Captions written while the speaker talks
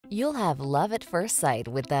You'll have love at first sight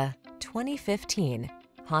with the 2015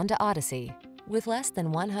 Honda Odyssey. With less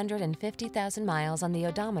than 150,000 miles on the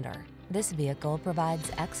odometer, this vehicle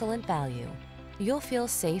provides excellent value. You'll feel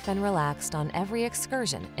safe and relaxed on every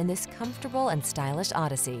excursion in this comfortable and stylish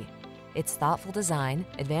Odyssey. Its thoughtful design,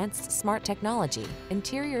 advanced smart technology,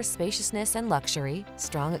 interior spaciousness and luxury,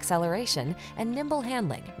 strong acceleration, and nimble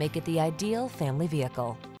handling make it the ideal family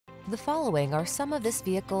vehicle. The following are some of this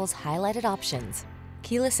vehicle's highlighted options: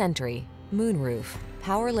 keyless entry, moonroof,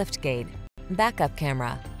 power liftgate, backup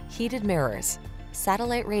camera, heated mirrors,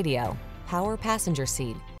 satellite radio, power passenger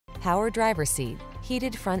seat, power driver seat,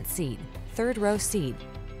 heated front seat, third row seat.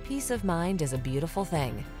 Peace of mind is a beautiful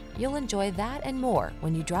thing. You'll enjoy that and more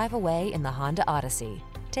when you drive away in the Honda Odyssey.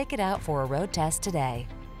 Take it out for a road test today.